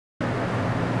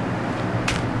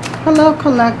Hello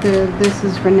collective, this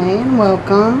is Renee and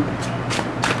welcome.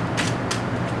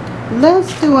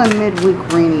 Let's do a midweek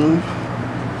reading.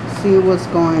 See what's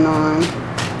going on.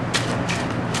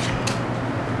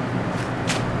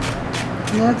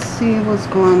 Let's see what's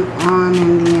going on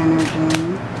in the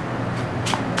energy.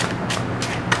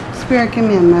 Spirit, give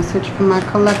me a message for my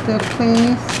collective,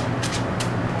 please.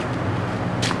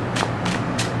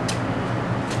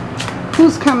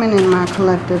 Who's coming in my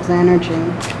collective's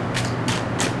energy?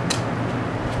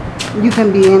 You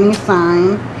can be any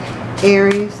sign,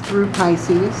 Aries through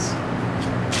Pisces.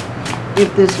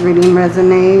 If this reading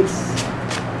resonates,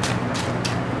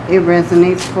 it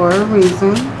resonates for a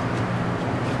reason.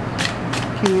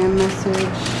 Give me a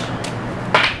message.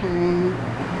 Okay.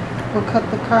 We'll cut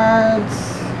the cards.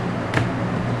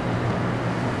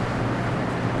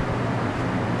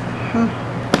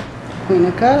 Queen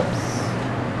of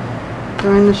Cups.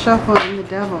 During the shuffle and the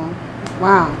Devil.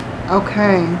 Wow.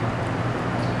 Okay.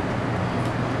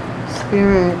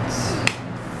 Spirits.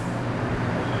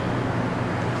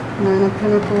 Nine of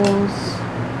Pentacles.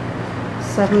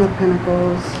 Seven of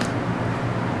Pentacles.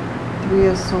 Three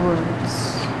of Swords.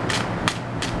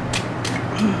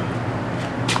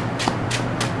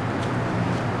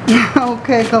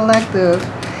 Okay, collective.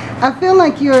 I feel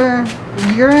like you're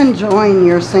enjoying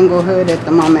your singlehood at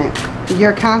the moment.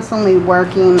 You're constantly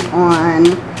working on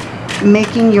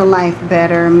making your life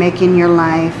better, making your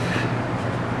life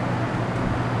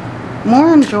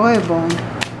more enjoyable.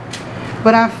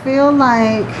 But I feel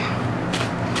like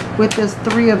with this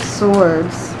Three of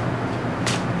Swords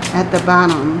at the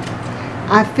bottom,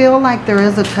 I feel like there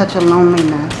is a touch of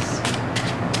loneliness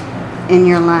in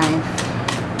your life.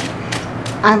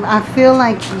 I feel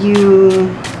like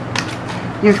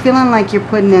you're feeling like you're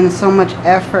putting in so much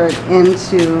effort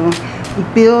into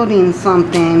building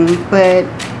something, but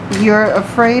you're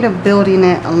afraid of building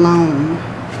it alone.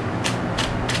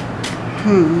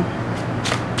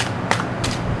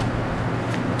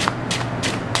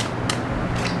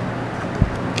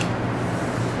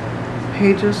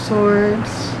 Page of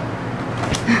Swords.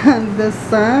 The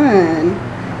Sun.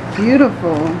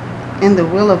 Beautiful. And the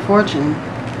Wheel of Fortune.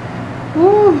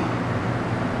 Ooh.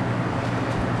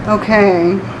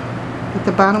 Okay. At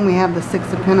the bottom we have the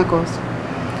Six of Pentacles.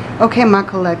 Okay, my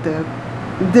collective.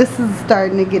 This is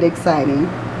starting to get exciting.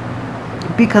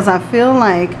 Because I feel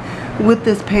like with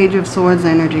this Page of Swords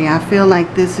energy, I feel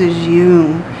like this is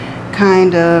you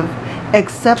kind of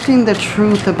accepting the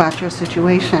truth about your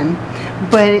situation.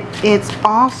 But it's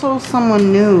also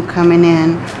someone new coming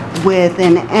in with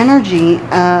an energy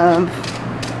of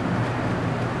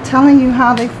telling you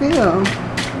how they feel.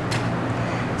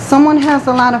 Someone has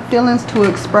a lot of feelings to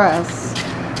express.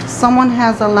 Someone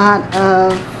has a lot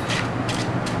of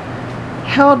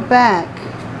held back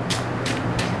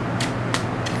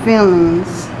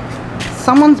feelings.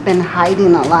 Someone's been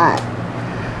hiding a lot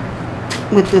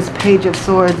with this Page of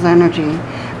Swords energy.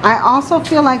 I also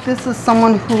feel like this is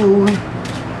someone who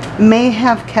may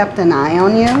have kept an eye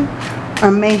on you or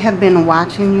may have been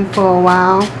watching you for a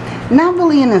while. Not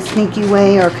really in a sneaky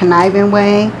way or conniving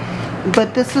way,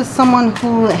 but this is someone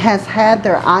who has had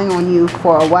their eye on you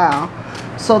for a while.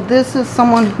 So this is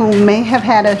someone who may have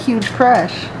had a huge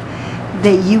crush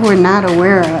that you were not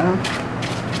aware of.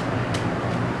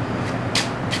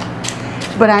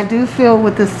 But I do feel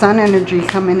with the Sun energy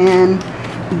coming in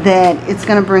that it's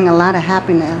going to bring a lot of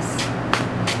happiness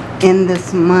in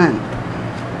this month.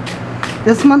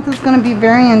 This month is going to be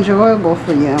very enjoyable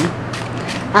for you.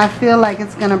 I feel like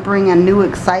it's going to bring a new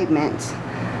excitement.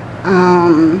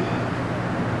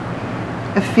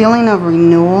 A feeling of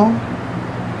renewal.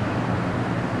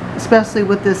 Especially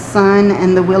with this Sun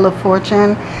and the Wheel of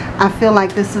Fortune. I feel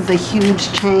like this is a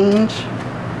huge change.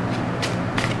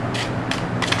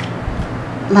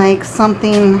 Like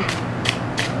something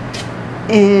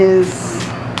is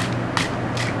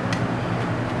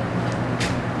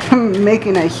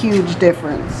making a huge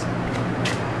difference.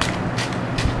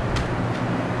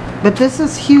 But this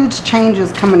is huge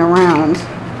changes coming around.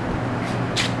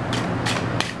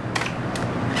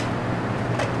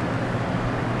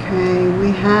 Okay,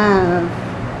 we have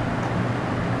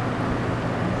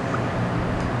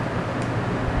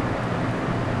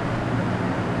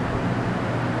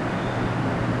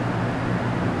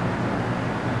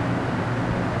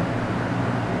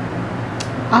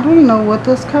I don't know what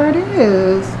this card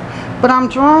is, but I'm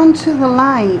drawn to the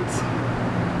light.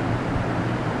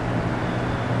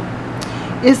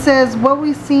 It says, what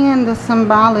we see in the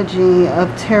symbology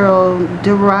of tarot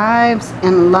derives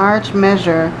in large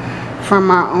measure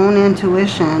from our own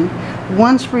intuition.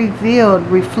 Once revealed,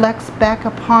 reflects back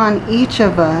upon each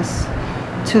of us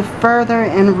to further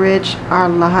enrich our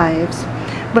lives.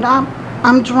 But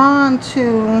I'm drawn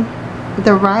to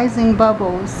the rising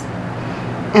bubbles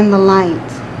and the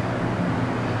light,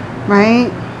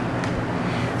 right?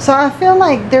 So I feel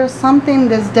like there's something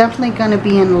that's definitely going to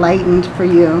be enlightened for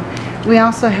you. We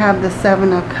also have the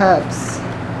Seven of Cups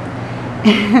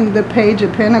and the Page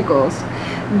of Pentacles.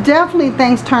 Definitely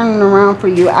things turning around for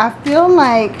you. I feel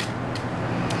like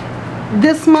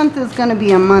this month is going to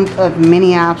be a month of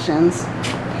many options,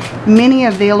 many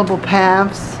available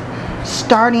paths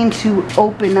starting to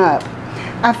open up.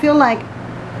 I feel like,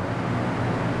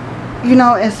 you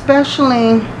know,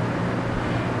 especially,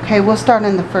 okay, we'll start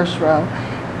in the first row.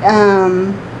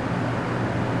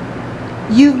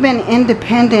 You've been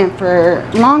independent for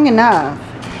long enough,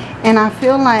 and I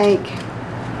feel like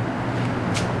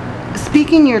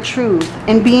speaking your truth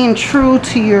and being true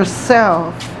to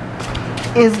yourself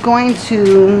is going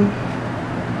to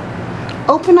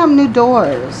open up new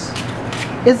doors.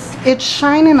 It's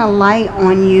shining a light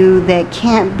on you that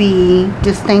can't be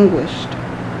distinguished.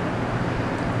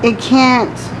 It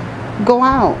can't go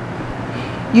out.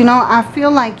 You know, I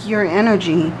feel like your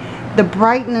energy, the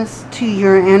brightness to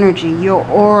your energy, your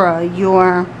aura,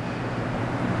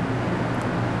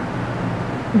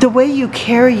 the way you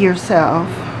carry yourself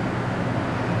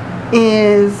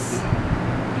is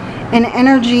an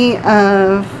energy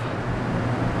of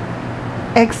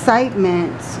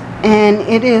excitement, and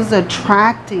it is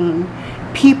attracting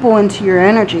people into your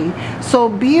energy. So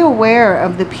be aware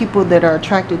of the people that are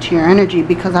attracted to your energy,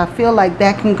 because I feel like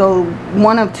that can go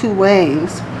one of two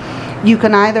ways. You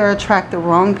can either attract the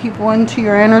wrong people into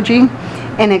your energy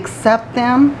and accept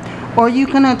them, or you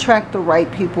can attract the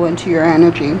right people into your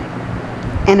energy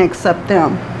and accept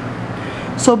them.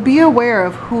 So be aware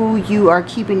of who you are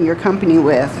keeping your company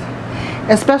with,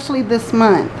 especially this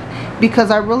month,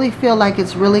 because I really feel like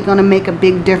it's really going to make a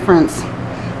big difference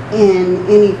in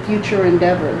any future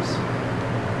endeavors.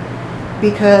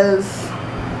 Because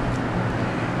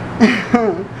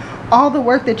all the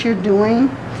work that you're doing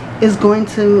is going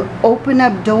to open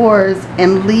up doors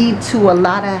and lead to a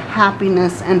lot of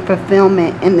happiness and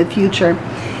fulfillment in the future.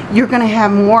 You're going to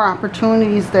have more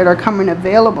opportunities that are coming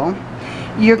available.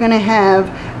 You're going to have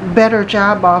better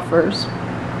job offers,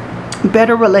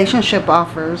 better relationship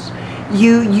offers.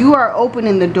 You are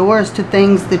opening the doors to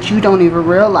things that you don't even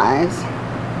realize.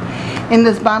 In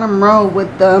this bottom row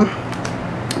with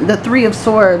the Three of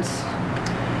Swords,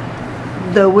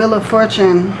 the Wheel of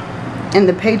Fortune, and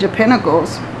the Page of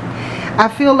Pentacles, I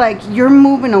feel like you're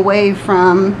moving away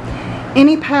from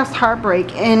any past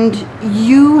heartbreak, and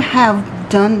you have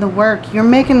done the work. You're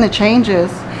making the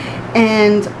changes,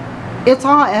 and it's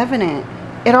all evident.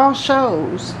 It all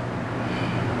shows.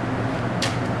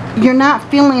 You're not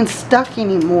feeling stuck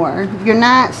anymore. You're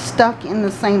not stuck in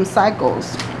the same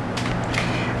cycles.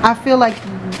 I feel like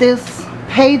this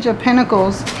Page of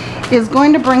Pentacles is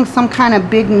going to bring some kind of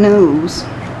big news.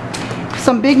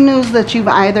 Some big news that you've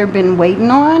either been waiting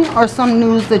on, or some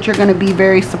news that you're going to be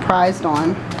very surprised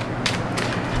on.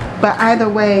 But either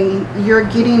way, you're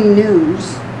getting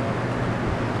news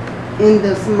in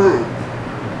this month.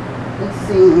 Let's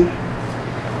see.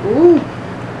 Ooh.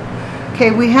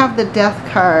 Okay, we have the Death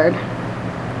card.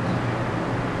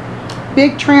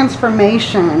 Big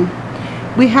transformation.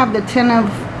 We have the Ten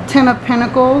of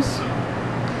Pentacles.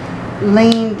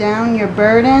 Laying down your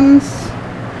burdens.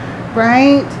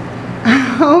 Right?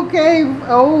 Okay.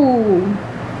 Oh.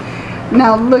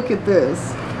 Now look at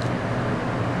this.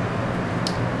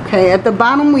 Okay, at the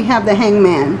bottom we have the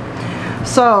Hangman.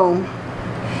 So,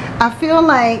 I feel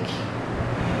like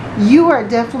you are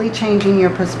definitely changing your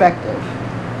perspective.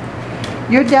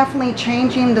 You're definitely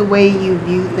changing the way you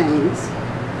view things.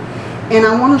 And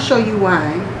I want to show you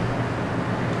why.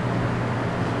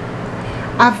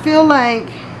 I feel like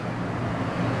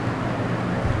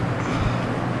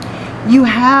you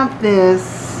have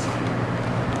this,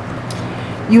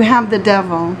 you have the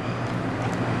Devil,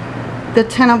 the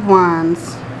Ten of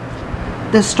Wands,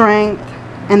 the Strength,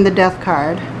 and the Death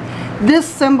card. This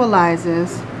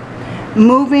symbolizes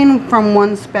moving from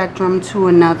one spectrum to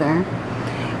another.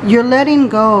 You're letting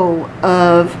go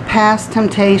of past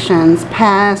temptations,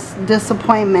 past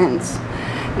disappointments,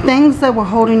 things that were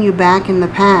holding you back in the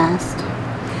past,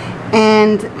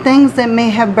 and things that may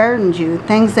have burdened you,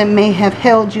 things that may have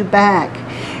held you back.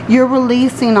 You're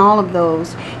releasing all of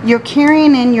those. You're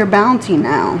carrying in your bounty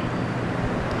now.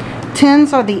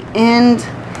 Tens are the end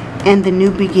and the new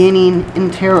beginning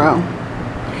in tarot.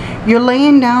 You're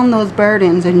laying down those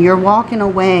burdens, and you're walking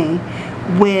away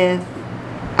with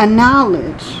a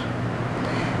knowledge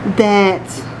that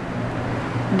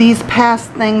these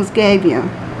past things gave you.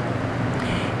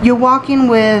 You're walking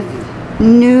with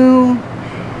new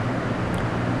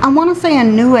I want to say a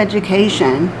new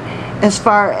education, as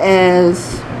far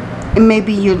as it may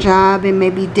be your job, it may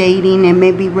be dating, it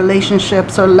may be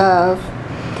relationships or love.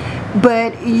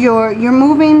 But you're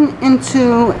moving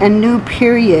into a new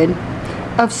period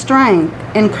of strength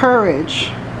and courage.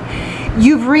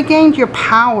 You've regained your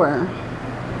power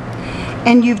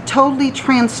and you've totally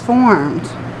transformed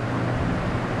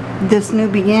this new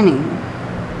beginning.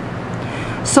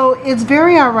 So it's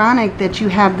very ironic that you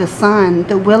have the Sun,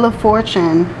 the Wheel of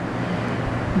Fortune,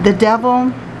 the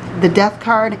Devil, the Death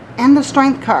card, and the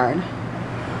Strength card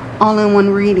all in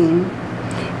one reading.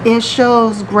 It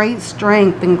shows great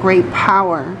strength and great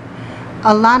power.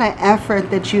 A lot of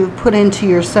effort that you've put into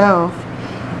yourself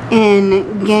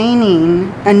in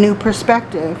gaining a new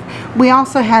perspective. We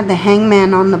also had the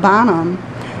Hangman on the bottom.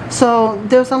 So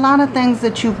there's a lot of things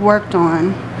that you've worked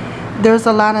on. There's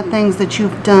a lot of things that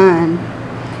you've done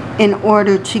in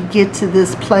order to get to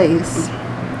this place.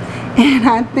 And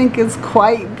I think it's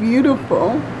quite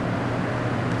beautiful.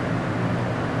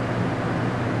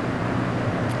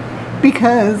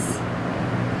 Because,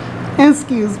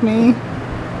 excuse me,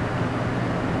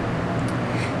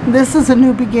 this is a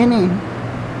new beginning.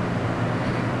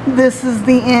 This is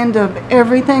the end of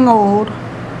everything old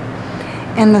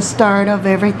and the start of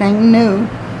everything new.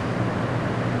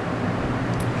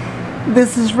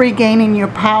 This is regaining your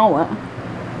power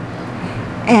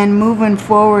and moving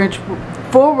forward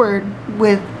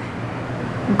with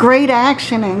great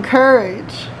action and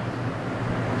courage.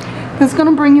 It's going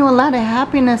to bring you a lot of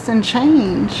happiness and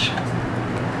change.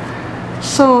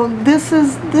 So this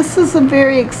is a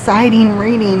very exciting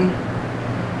reading.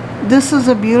 This is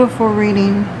a beautiful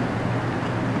reading.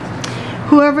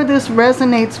 Whoever this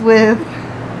resonates with,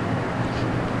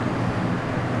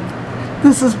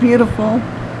 this is beautiful.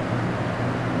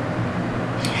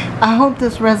 I hope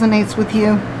this resonates with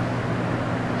you.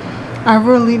 I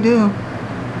really do.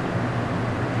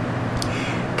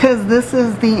 Because this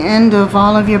is the end of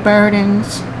all of your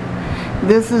burdens.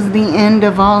 This is the end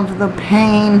of all of the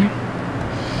pain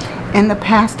and the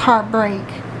past heartbreak.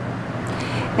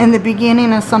 And the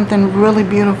beginning of something really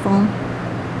beautiful.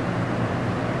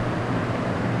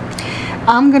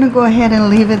 I'm going to go ahead and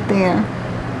leave it there.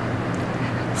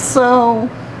 So,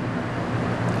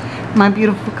 my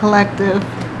beautiful collective,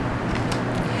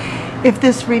 if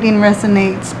this reading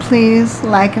resonates, please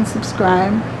like and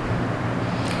subscribe.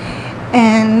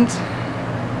 And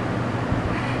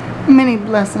many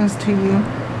blessings to you.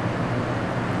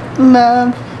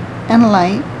 Love and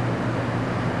light.